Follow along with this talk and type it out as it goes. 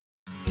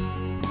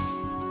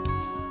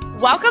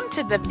Welcome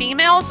to the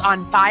Females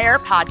on Fire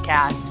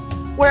podcast,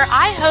 where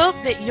I hope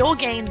that you'll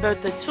gain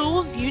both the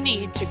tools you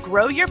need to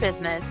grow your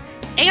business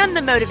and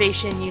the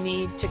motivation you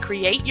need to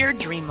create your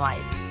dream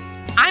life.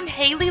 I'm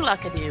Haley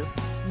Luckadoo,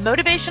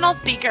 motivational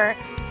speaker,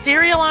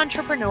 serial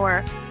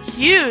entrepreneur,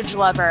 huge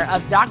lover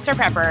of Dr.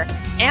 Pepper,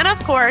 and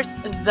of course,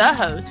 the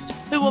host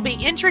who will be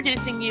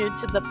introducing you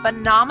to the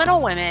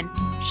phenomenal women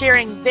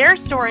sharing their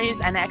stories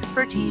and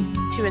expertise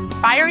to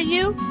inspire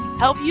you,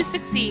 help you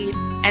succeed,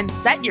 and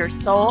set your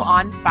soul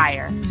on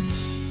fire.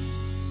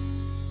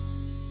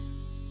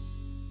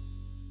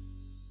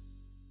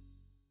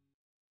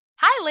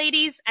 Hi,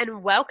 ladies,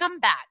 and welcome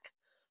back.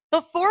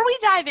 Before we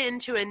dive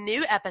into a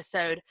new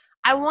episode,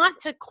 I want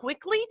to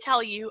quickly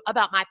tell you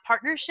about my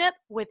partnership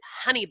with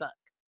HoneyBook.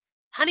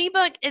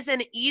 HoneyBook is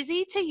an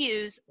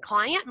easy-to-use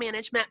client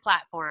management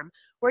platform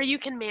where you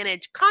can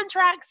manage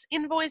contracts,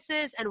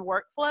 invoices, and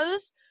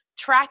workflows,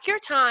 track your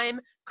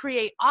time,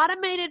 create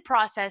automated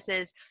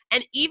processes,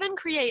 and even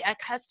create a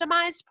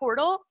customized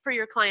portal for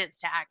your clients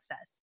to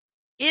access.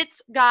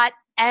 It's got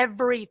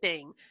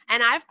everything,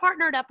 and I've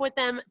partnered up with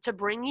them to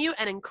bring you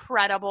an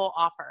incredible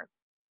offer.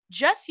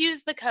 Just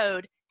use the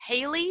code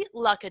Haley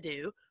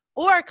Luckadoo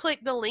or click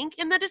the link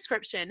in the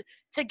description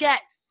to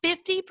get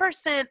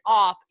 50%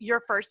 off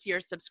your first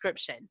year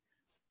subscription.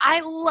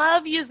 I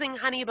love using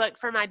HoneyBook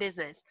for my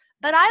business,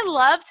 but I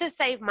love to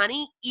save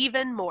money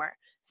even more.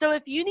 So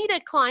if you need a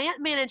client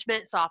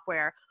management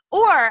software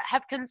or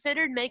have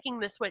considered making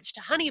the switch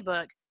to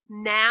HoneyBook,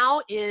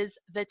 now is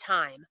the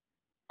time.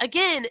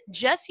 Again,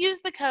 just use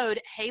the code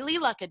Haley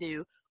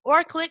Luckadoo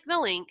or click the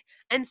link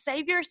and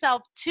save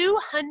yourself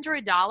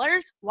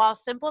 $200 while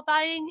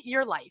simplifying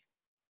your life.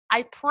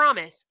 I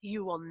promise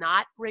you will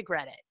not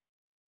regret it.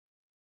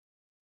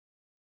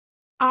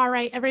 All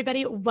right,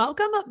 everybody,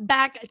 welcome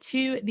back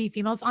to the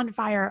Females on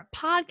Fire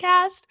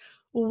podcast.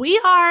 We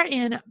are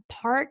in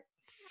part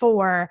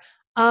 4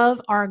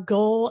 of our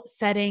goal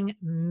setting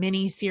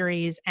mini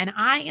series, and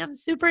I am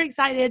super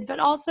excited, but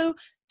also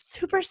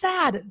super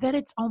sad that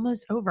it's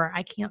almost over.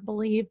 I can't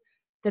believe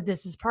that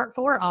this is part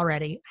 4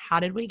 already. How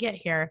did we get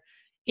here?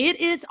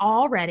 It is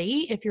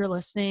already, if you're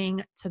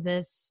listening to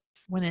this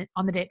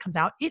on the day it comes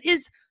out, it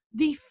is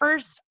the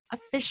first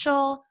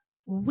official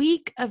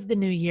week of the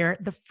new year,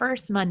 the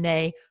first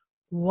Monday.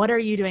 What are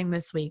you doing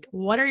this week?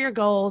 What are your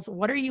goals?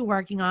 What are you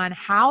working on?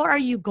 How are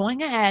you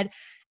going ahead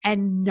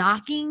and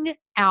knocking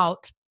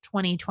out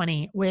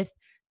 2020 with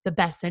the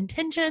best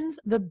intentions,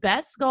 the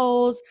best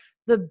goals,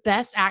 the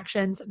best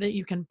actions that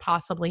you can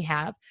possibly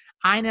have?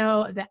 I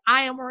know that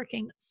I am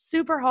working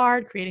super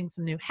hard, creating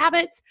some new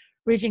habits,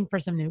 reaching for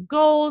some new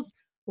goals,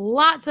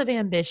 lots of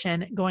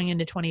ambition going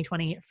into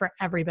 2020 for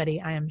everybody,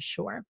 I am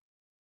sure.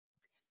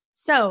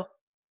 So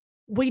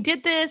we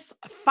did this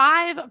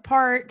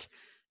 5-part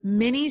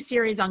mini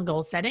series on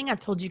goal setting. I've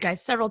told you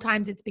guys several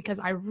times it's because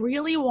I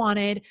really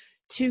wanted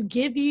to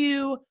give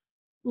you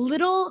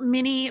little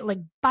mini, like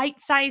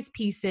bite-sized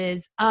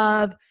pieces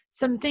of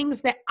some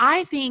things that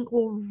I think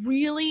will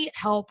really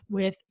help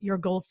with your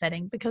goal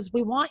setting, because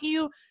we want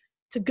you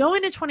to go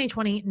into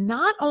 2020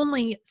 not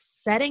only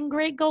setting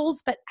great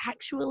goals, but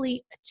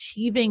actually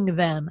achieving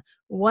them.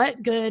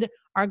 What good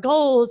are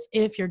goals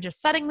if you're just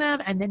setting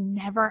them and then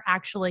never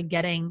actually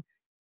getting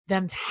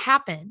them to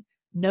happen?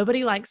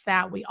 Nobody likes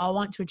that. We all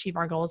want to achieve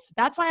our goals. So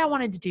that's why I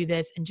wanted to do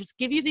this and just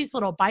give you these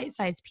little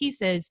bite-sized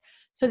pieces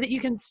so that you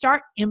can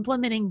start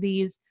implementing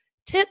these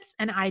tips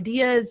and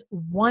ideas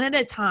one at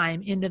a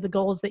time into the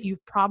goals that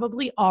you've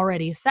probably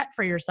already set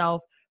for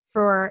yourself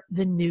for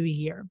the new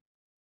year.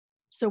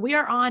 So we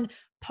are on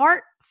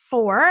part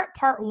 4.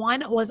 Part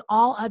 1 was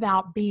all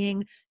about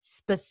being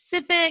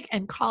specific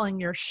and calling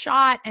your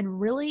shot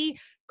and really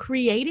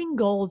creating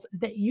goals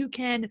that you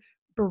can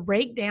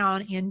break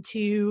down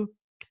into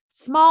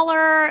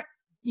smaller,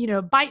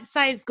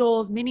 bite-sized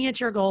goals,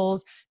 miniature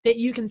goals that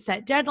you can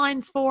set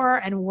deadlines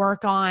for and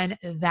work on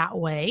that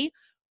way.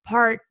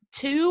 Part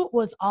 2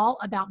 was all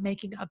about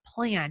making a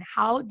plan.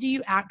 How do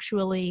you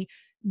actually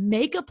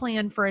make a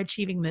plan for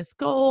achieving this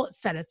goal?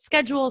 Set a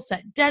schedule,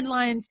 set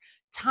deadlines,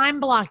 time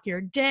block your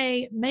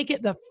day, make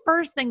it the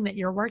first thing that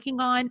you're working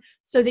on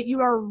so that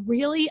you are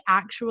really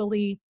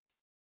actually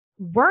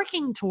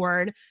working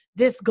toward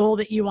this goal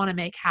that you want to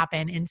make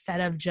happen,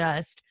 instead of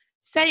just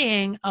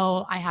saying,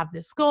 oh, I have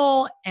this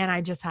goal and I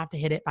just have to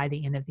hit it by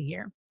the end of the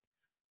year.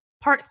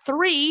 Part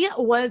 3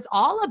 was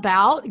all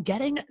about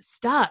getting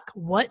stuck.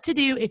 What to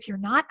do if you're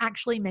not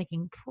actually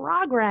making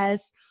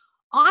progress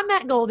on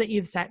that goal that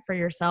you've set for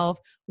yourself.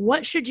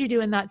 What should you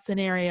do in that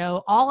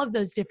scenario? All of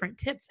those different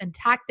tips and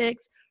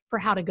tactics for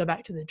how to go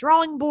back to the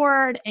drawing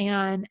board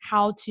and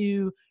how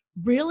to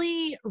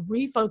really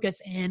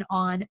refocus in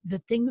on the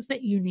things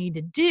that you need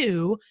to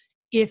do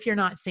if you're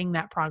not seeing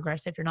that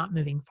progress, if you're not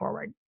moving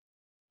forward.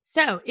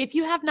 So if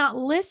you have not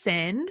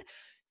listened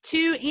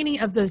to any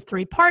of those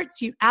 3 parts,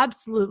 you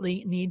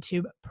absolutely need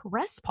to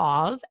press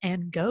pause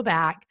and go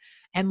back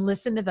and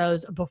listen to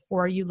those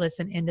before you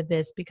listen into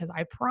this, because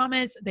I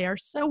promise they are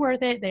so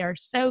worth it. They are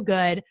so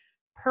good.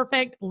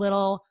 Perfect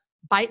little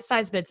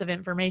bite-sized bits of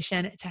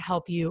information to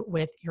help you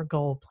with your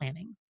goal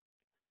planning.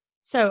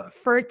 So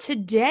for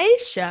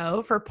today's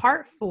show, for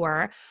part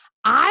 4,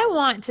 I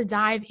want to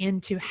dive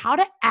into how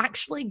to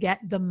actually get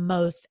the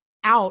most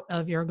out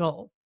of your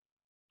goal.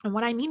 And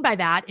what I mean by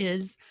that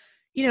is,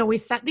 we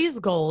set these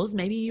goals.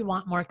 Maybe you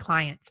want more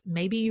clients.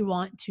 Maybe you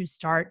want to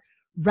start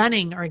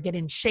running or get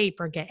in shape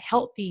or get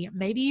healthy.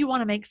 Maybe you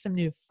want to make some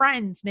new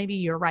friends. Maybe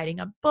you're writing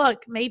a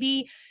book.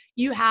 Maybe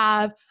you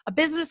have a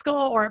business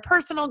goal or a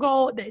personal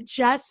goal that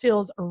just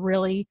feels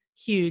really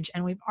huge.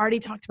 And we've already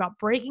talked about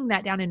breaking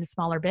that down into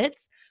smaller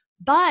bits.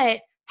 But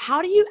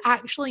how do you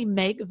actually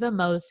make the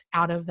most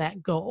out of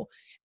that goal?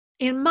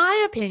 In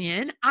my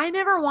opinion, I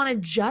never want to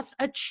just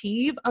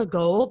achieve a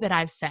goal that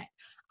I've set.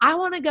 I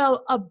want to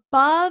go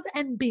above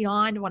and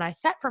beyond what I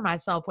set for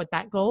myself with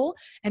that goal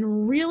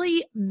and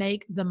really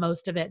make the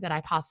most of it that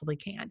I possibly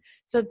can.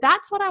 So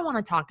that's what I want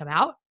to talk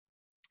about.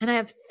 And I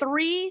have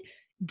 3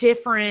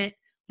 different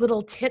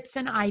little tips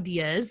and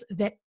ideas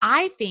that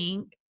I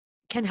think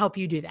can help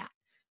you do that.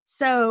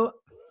 So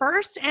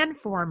first and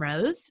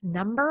foremost,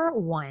 number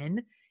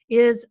 1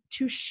 is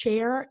to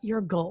share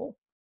your goal.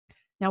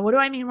 Now, what do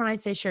I mean when I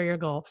say share your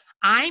goal?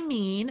 I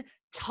mean,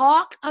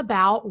 talk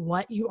about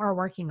what you are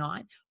working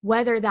on,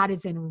 whether that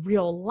is in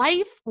real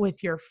life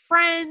with your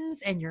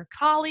friends and your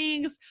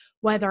colleagues,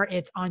 whether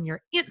it's on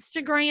your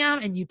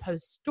Instagram and you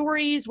post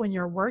stories when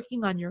you're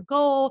working on your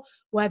goal,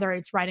 whether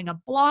it's writing a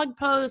blog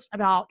post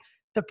about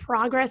the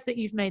progress that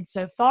you've made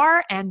so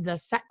far and the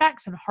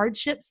setbacks and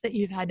hardships that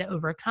you've had to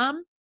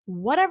overcome,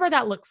 whatever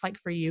that looks like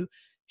for you,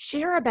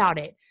 share about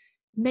it.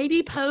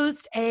 Maybe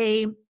post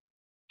a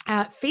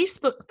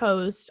Facebook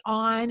post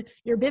on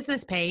your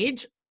business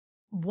page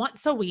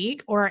once a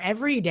week or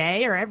every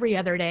day or every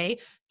other day,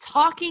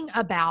 talking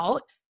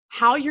about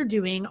how you're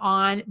doing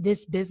on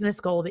this business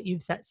goal that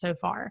you've set so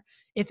far.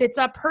 If it's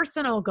a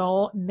personal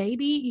goal,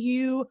 maybe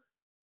you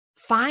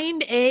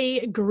find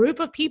a group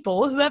of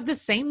people who have the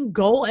same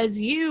goal as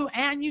you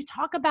and you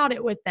talk about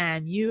it with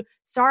them. You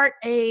start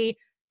a,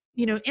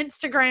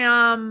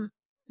 Instagram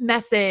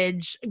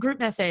group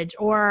message,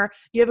 or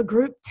you have a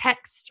group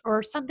text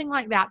or something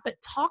like that, but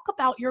talk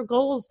about your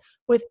goals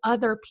with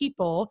other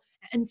people,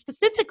 and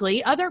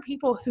specifically other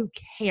people who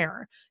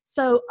care.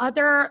 So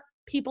other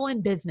people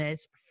in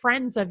business,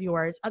 friends of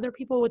yours, other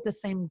people with the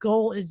same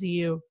goal as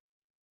you,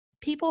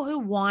 people who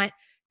want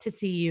to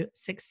see you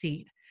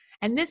succeed.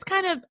 And this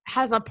kind of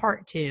has a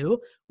part 2,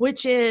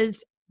 which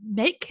is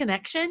make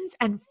connections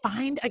and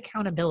find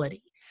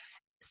accountability.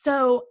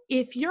 So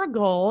if your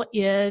goal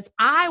is,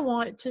 I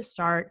want to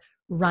start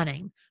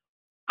running,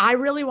 I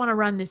really want to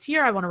run this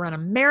year. I want to run a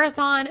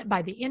marathon.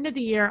 By the end of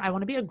the year, I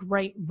want to be a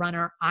great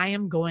runner. I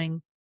am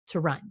going to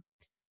run.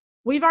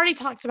 We've already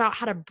talked about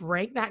how to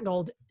break that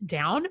goal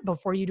down.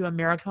 Before you do a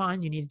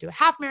marathon, you need to do a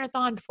half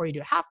marathon. Before you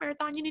do a half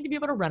marathon, you need to be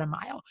able to run a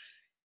mile.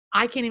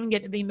 I can't even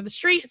get to the end of the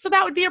street. So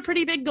that would be a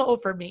pretty big goal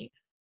for me.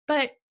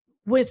 But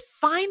with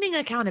finding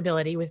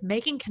accountability, with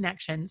making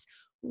connections,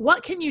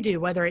 what can you do?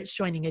 Whether it's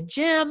joining a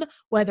gym,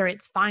 whether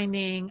it's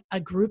finding a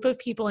group of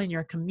people in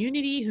your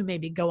community who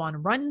maybe go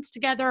on runs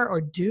together or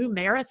do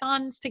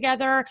marathons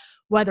together,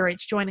 whether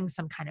it's joining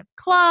some kind of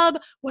club,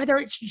 whether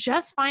it's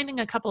just finding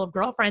a couple of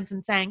girlfriends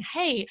and saying,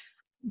 hey,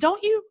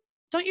 don't you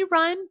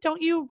run?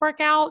 Don't you work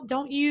out?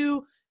 Don't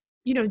you,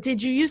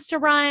 did you used to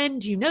run?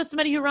 Do you know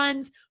somebody who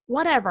runs?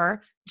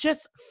 Whatever.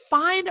 Just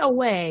find a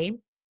way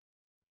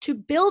to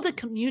build a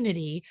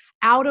community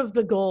out of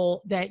the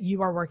goal that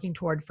you are working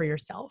toward for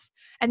yourself.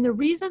 And the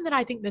reason that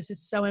I think this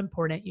is so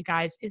important, you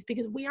guys, is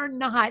because we are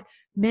not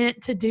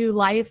meant to do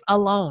life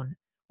alone.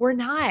 We're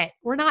not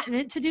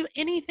meant to do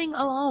anything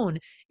alone.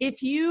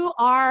 If you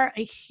are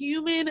a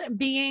human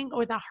being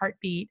with a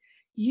heartbeat,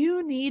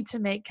 you need to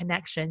make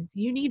connections.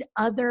 You need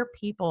other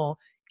people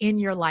in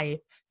your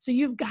life. So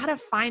you've got to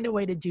find a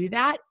way to do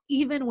that,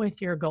 even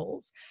with your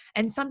goals.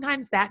 And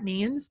sometimes that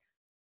means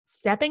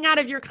stepping out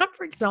of your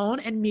comfort zone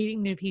and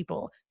meeting new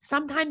people.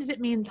 Sometimes it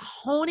means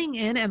honing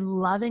in and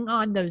loving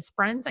on those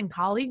friends and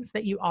colleagues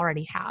that you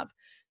already have.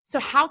 So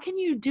how can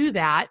you do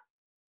that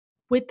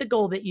with the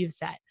goal that you've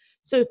set?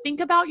 So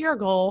think about your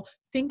goal.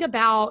 Think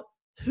about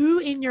who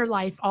in your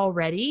life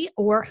already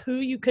or who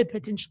you could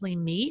potentially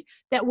meet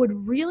that would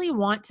really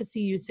want to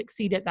see you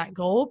succeed at that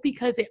goal,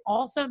 because it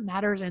also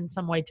matters in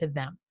some way to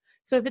them.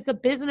 So if it's a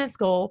business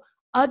goal,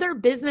 other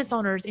business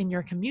owners in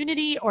your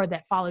community or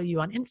that follow you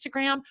on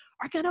Instagram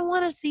are going to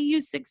want to see you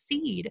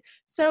succeed.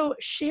 So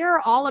share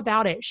all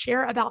about it.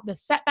 Share about the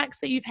setbacks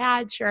that you've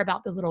had. Share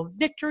about the little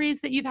victories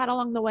that you've had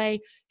along the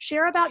way.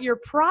 Share about your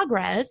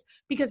progress,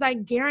 because I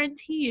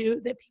guarantee you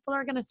that people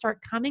are going to start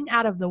coming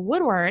out of the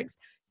woodworks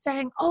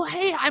saying, oh,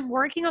 hey, I'm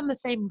working on the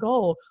same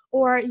goal.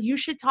 Or you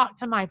should talk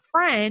to my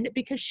friend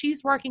because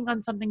she's working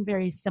on something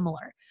very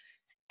similar.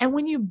 And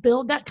when you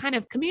build that kind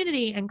of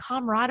community and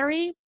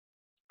camaraderie,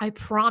 I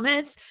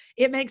promise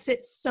it makes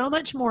it so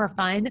much more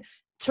fun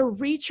to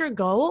reach your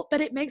goal,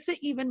 but it makes it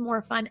even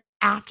more fun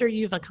after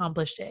you've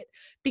accomplished it,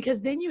 because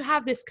then you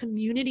have this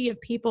community of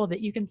people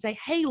that you can say,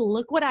 hey,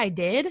 look what I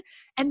did.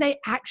 And they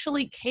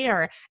actually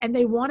care and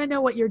they want to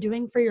know what you're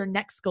doing for your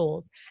next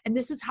goals. And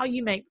this is how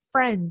you make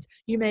friends.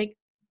 You make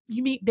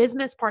you meet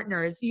business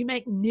partners, you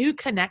make new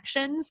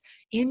connections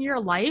in your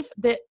life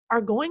that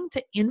are going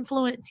to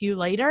influence you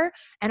later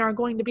and are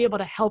going to be able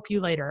to help you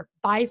later,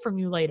 buy from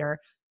you later,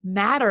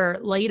 matter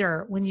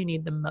later when you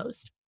need them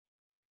most.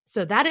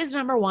 So that is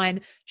number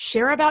one.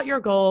 Share about your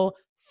goal,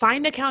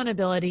 find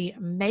accountability,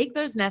 make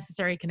those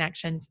necessary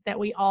connections that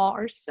we all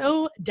are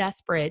so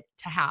desperate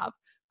to have.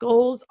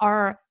 Goals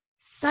are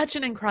such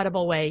an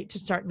incredible way to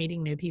start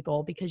meeting new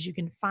people because you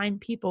can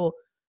find people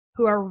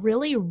who are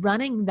really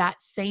running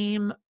that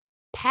same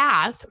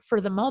path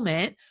for the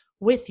moment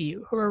with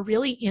you, who are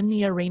really in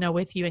the arena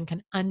with you and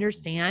can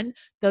understand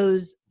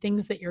those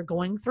things that you're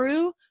going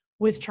through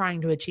with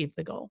trying to achieve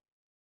the goal.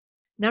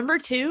 Number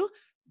two,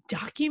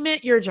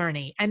 document your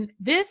journey. And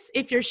this,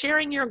 if you're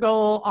sharing your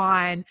goal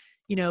on,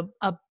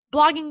 a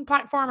blogging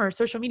platform or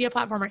social media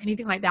platform or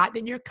anything like that,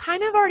 then you're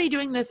kind of already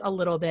doing this a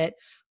little bit,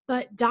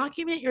 but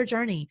document your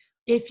journey.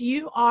 If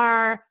you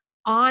are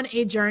on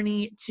a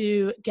journey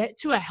to get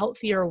to a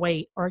healthier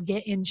weight or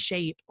get in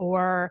shape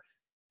or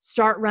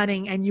start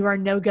running and you are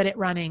no good at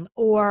running,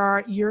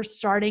 or you're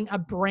starting a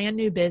brand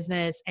new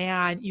business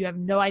and you have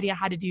no idea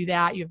how to do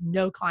that, you have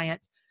no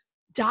clients,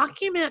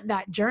 document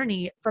that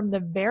journey from the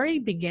very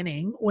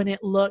beginning when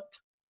it looked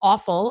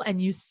awful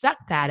and you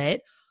sucked at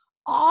it,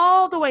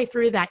 all the way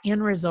through that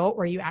end result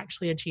where you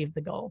actually achieved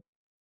the goal.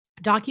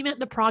 Document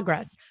the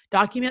progress,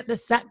 document the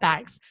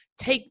setbacks,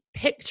 take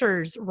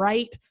pictures,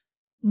 write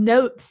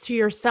notes to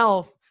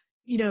yourself,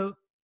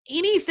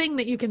 anything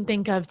that you can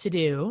think of to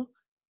do,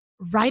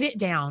 write it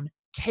down,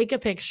 take a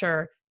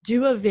picture,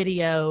 do a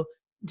video,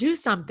 do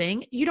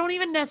something. You don't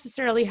even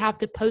necessarily have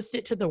to post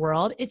it to the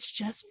world. It's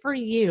just for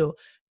you.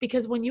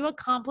 Because when you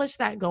accomplish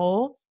that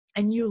goal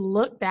and you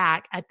look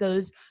back at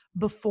those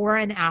before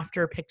and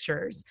after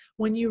pictures,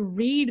 when you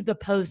read the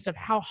post of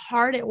how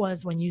hard it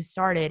was when you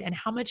started and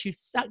how much you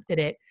sucked at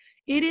it,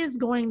 it is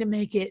going to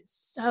make it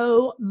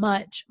so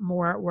much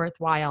more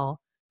worthwhile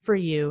for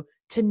you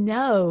to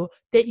know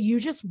that you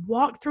just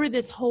walked through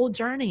this whole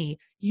journey.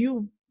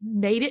 You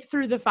made it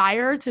through the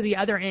fire to the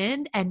other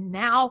end, and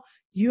now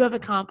you have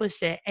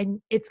accomplished it.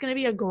 And it's going to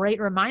be a great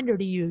reminder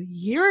to you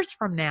years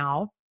from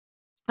now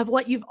of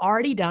what you've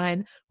already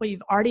done, what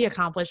you've already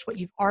accomplished, what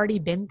you've already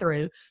been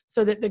through,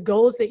 so that the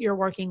goals that you're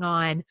working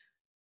on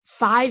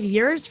 5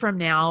 years from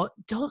now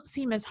don't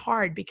seem as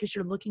hard because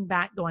you're looking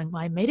back going,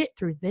 well, I made it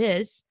through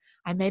this.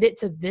 I made it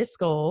to this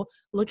goal.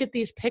 Look at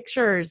these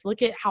pictures.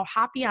 Look at how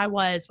happy I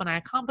was when I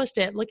accomplished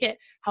it. Look at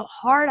how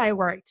hard I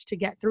worked to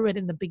get through it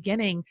in the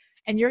beginning.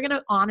 And you're going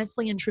to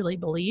honestly and truly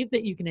believe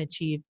that you can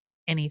achieve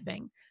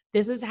anything.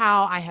 This is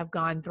how I have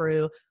gone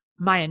through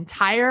my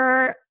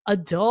entire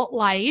adult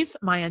life,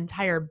 my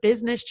entire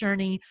business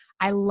journey.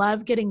 I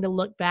love getting to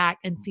look back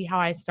and see how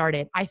I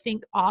started. I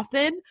think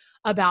often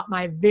about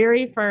my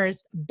very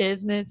first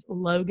business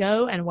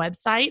logo and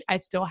website. I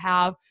still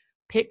have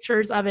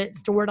pictures of it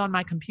stored on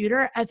my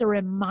computer as a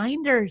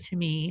reminder to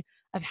me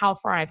of how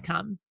far I've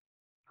come.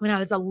 When I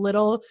was a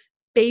little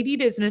baby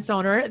business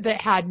owner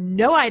that had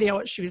no idea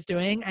what she was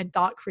doing and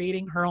thought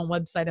creating her own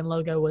website and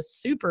logo was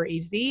super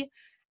easy.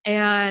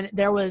 And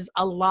there was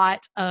a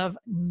lot of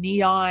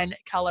neon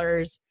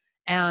colors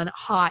and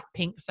hot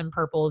pinks and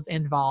purples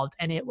involved.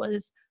 And it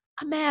was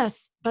a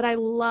mess, but I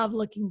love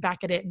looking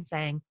back at it and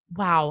saying,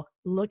 wow,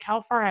 look how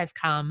far I've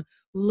come.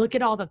 Look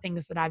at all the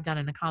things that I've done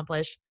and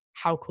accomplished.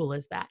 How cool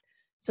is that?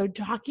 So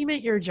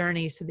document your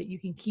journey so that you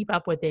can keep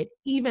up with it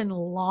even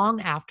long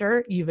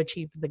after you've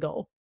achieved the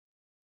goal.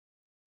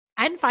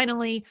 And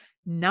finally,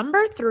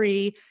 number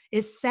 3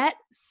 is set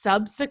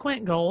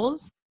subsequent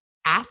goals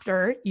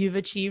after you've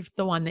achieved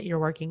the one that you're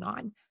working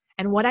on.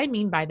 And what I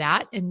mean by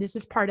that, and this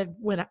is part of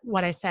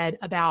what I said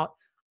about,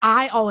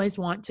 I always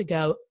want to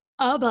go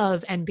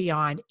above and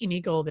beyond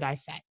any goal that I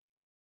set.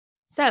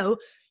 So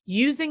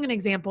using an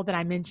example that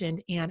I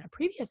mentioned in a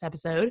previous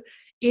episode,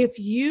 if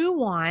you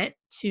want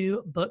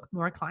to book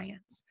more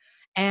clients,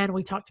 and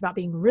we talked about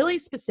being really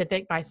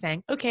specific by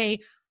saying, okay,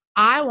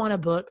 I want to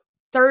book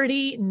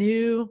 30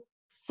 new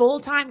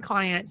full-time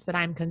clients that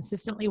I'm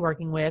consistently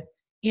working with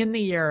in the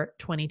year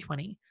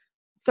 2020.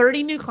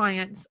 30 new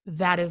clients,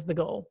 that is the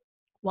goal.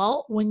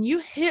 Well, when you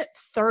hit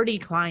 30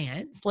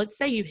 clients, let's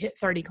say you hit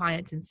 30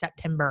 clients in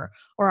September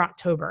or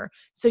October,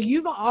 so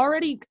you've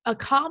already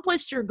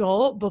accomplished your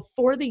goal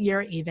before the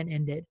year even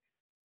ended.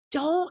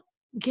 Don't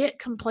get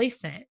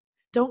complacent.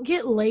 Don't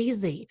get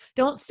lazy.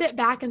 Don't sit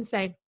back and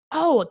say,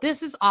 oh,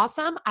 this is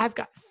awesome. I've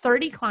got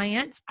 30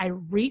 clients. I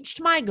reached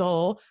my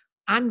goal.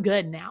 I'm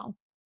good now.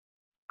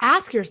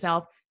 Ask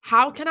yourself,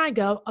 how can I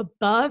go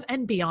above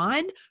and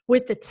beyond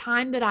with the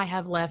time that I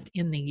have left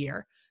in the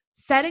year?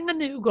 Setting a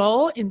new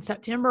goal in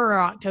September or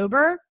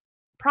October,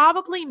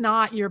 probably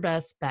not your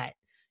best bet.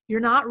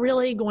 You're not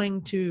really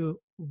going to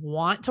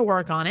want to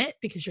work on it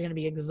because you're going to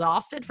be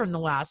exhausted from the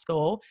last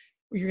goal.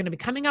 You're going to be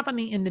coming up on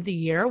the end of the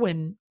year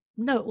when,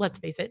 no, let's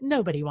face it,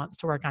 nobody wants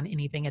to work on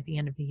anything at the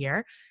end of the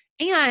year.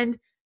 And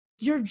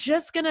you're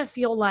just going to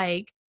feel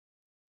like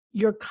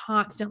you're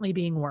constantly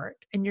being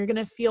worked and you're going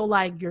to feel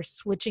like you're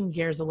switching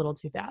gears a little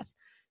too fast.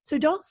 So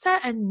don't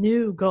set a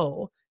new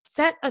goal.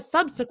 set a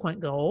subsequent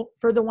goal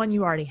for the one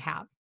you already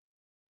have.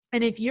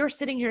 And if you're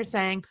sitting here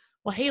saying,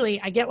 well,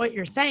 Haley, I get what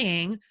you're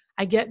saying.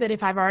 I get that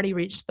if I've already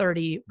reached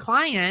 30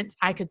 clients,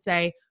 I could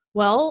say,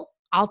 well,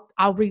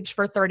 I'll reach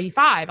for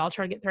 35. I'll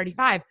try to get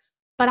 35,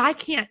 but I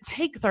can't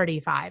take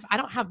 35. I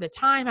don't have the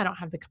time. I don't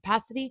have the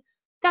capacity.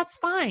 That's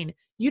fine.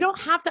 You don't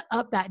have to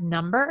up that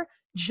number.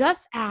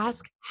 Just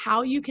ask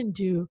how you can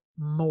do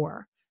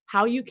more,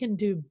 how you can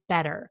do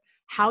better,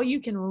 how you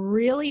can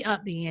really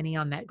up the ante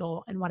on that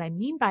goal. And what I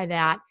mean by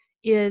that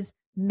is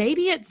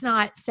maybe it's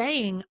not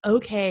saying,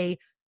 okay,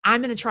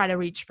 I'm going to try to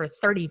reach for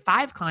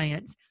 35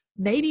 clients.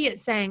 Maybe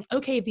it's saying,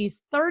 okay,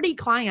 these 30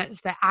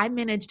 clients that I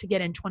managed to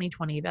get in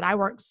 2020 that I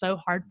worked so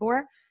hard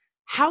for,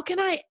 how can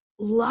I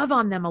love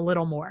on them a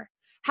little more?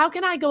 How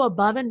can I go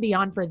above and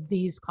beyond for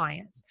these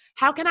clients?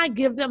 How can I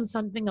give them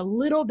something a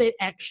little bit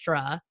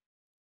extra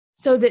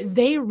so that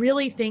they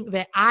really think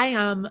that I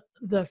am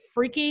the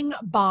freaking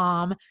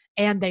bomb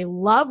and they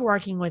love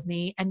working with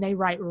me and they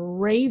write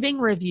raving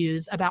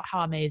reviews about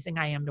how amazing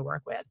I am to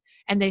work with.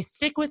 And they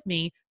stick with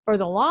me for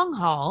the long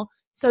haul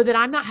so that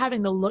I'm not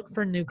having to look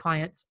for new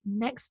clients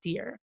next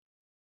year.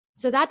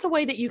 So that's a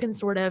way that you can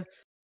sort of,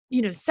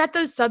 set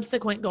those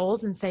subsequent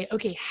goals and say,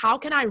 okay, how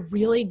can I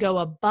really go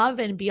above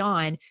and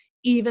beyond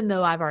even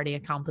though I've already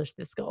accomplished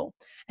this goal?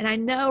 And I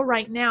know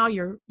right now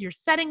you're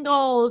setting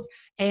goals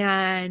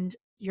and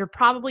you're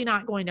probably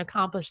not going to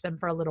accomplish them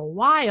for a little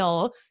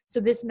while. So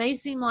this may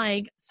seem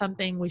like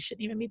something we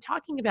shouldn't even be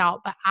talking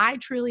about, but I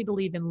truly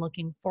believe in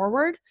looking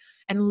forward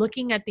and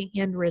looking at the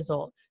end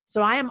result.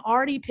 So I am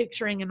already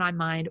picturing in my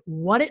mind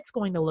what it's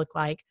going to look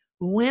like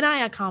when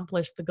I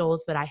accomplish the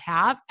goals that I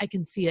have. I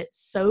can see it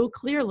so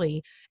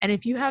clearly. And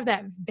if you have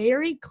that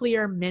very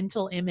clear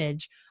mental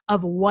image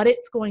of what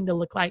it's going to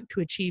look like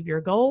to achieve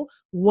your goal,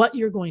 what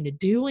you're going to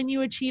do when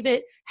you achieve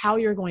it, how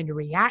you're going to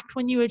react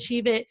when you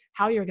achieve it,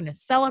 how you're going to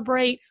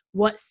celebrate,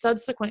 what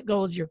subsequent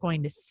goals you're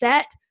going to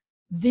set,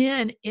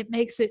 then it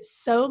makes it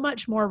so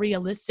much more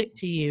realistic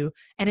to you.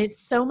 And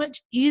it's so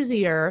much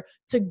easier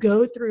to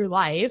go through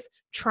life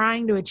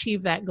trying to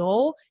achieve that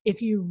goal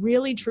if you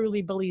really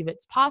truly believe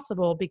it's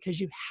possible because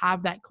you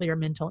have that clear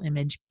mental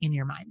image in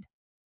your mind.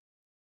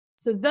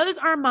 So those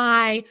are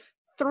my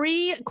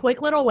 3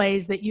 quick little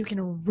ways that you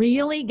can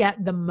really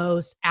get the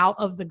most out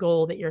of the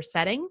goal that you're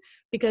setting,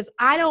 because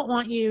I don't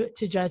want you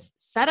to just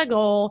set a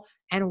goal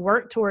and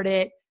work toward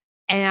it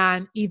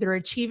and either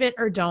achieve it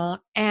or don't,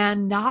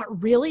 and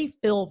not really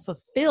feel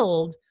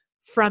fulfilled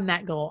from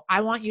that goal.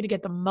 I want you to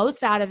get the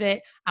most out of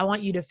it. I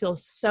want you to feel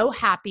so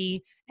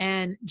happy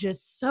and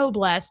just so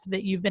blessed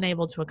that you've been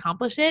able to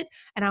accomplish it.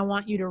 And I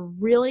want you to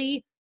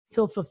really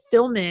feel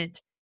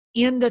fulfillment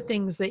in the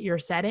things that you're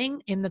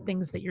setting, in the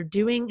things that you're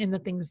doing, in the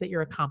things that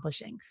you're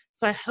accomplishing.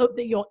 So I hope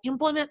that you'll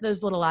implement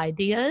those little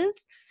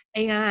ideas,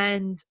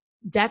 and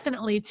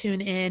definitely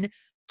tune in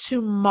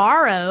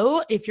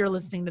tomorrow if you're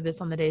listening to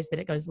this on the days that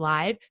it goes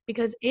live,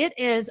 because it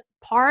is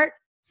part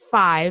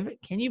 5.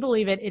 Can you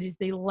believe it? It is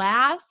the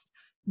last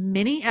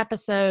mini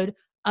episode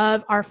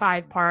of our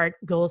 5-part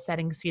goal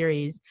setting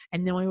series.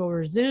 And then we will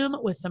resume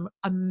with some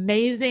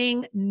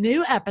amazing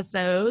new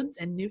episodes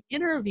and new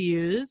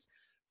interviews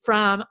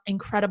from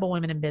incredible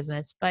women in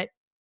business. But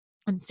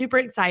I'm super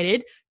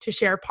excited to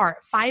share part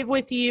 5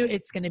 with you.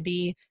 It's going to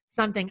be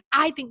something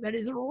I think that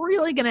is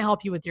really going to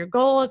help you with your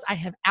goals. I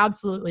have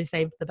absolutely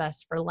saved the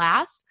best for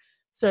last.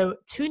 So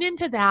tune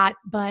into that,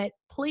 but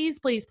please,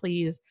 please,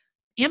 please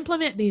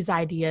implement these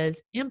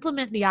ideas,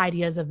 implement the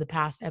ideas of the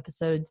past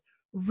episodes,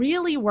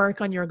 really work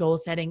on your goal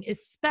setting,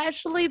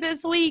 especially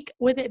this week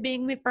with it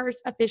being the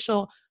first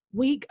official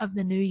week of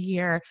the new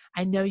year.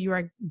 I know you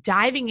are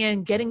diving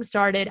in, getting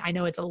started. I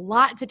know it's a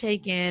lot to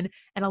take in,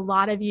 and a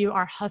lot of you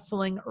are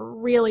hustling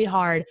really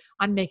hard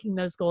on making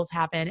those goals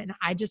happen. And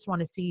I just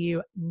want to see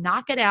you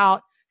knock it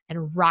out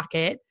and rock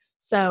it.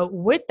 So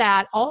with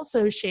that,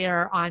 also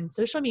share on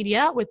social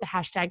media with the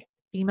hashtag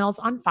Females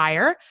on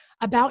Fire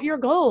about your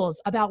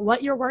goals, about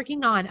what you're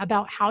working on,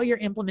 about how you're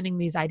implementing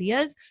these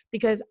ideas,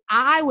 because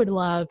I would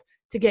love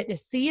to get to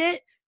see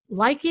it,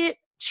 like it,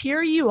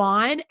 cheer you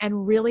on,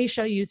 and really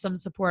show you some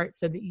support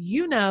so that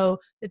you know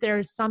that there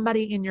is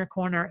somebody in your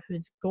corner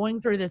who's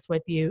going through this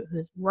with you,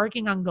 who's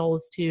working on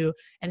goals too,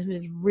 and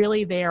who's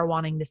really there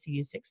wanting to see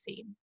you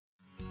succeed.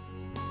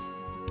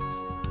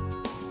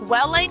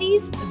 Well,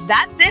 ladies,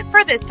 that's it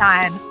for this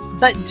time.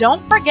 But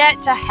don't forget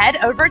to head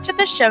over to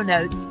the show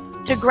notes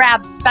to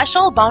grab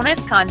special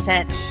bonus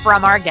content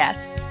from our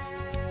guests.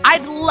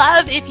 I'd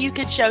love if you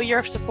could show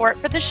your support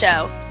for the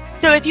show.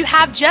 So if you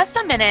have just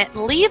a minute,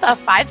 leave a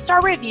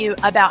 5-star review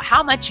about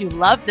how much you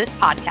love this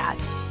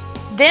podcast.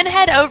 Then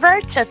head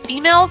over to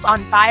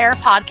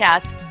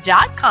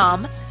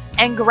femalesonfirepodcast.com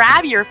and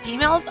grab your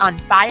Females on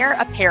Fire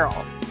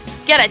apparel.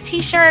 Get a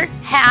t-shirt,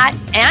 hat,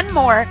 and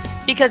more,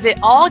 because it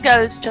all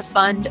goes to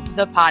fund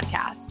the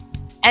podcast.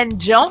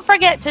 And don't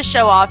forget to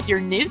show off your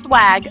new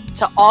swag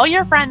to all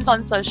your friends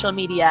on social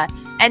media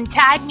and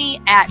tag me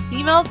at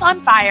Females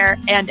on Fire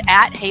and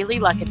at Haley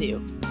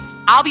Luckadoo.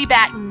 I'll be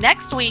back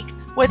next week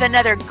with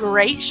another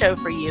great show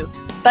for you.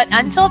 But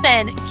until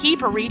then,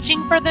 keep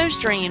reaching for those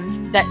dreams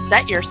that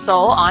set your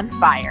soul on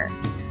fire.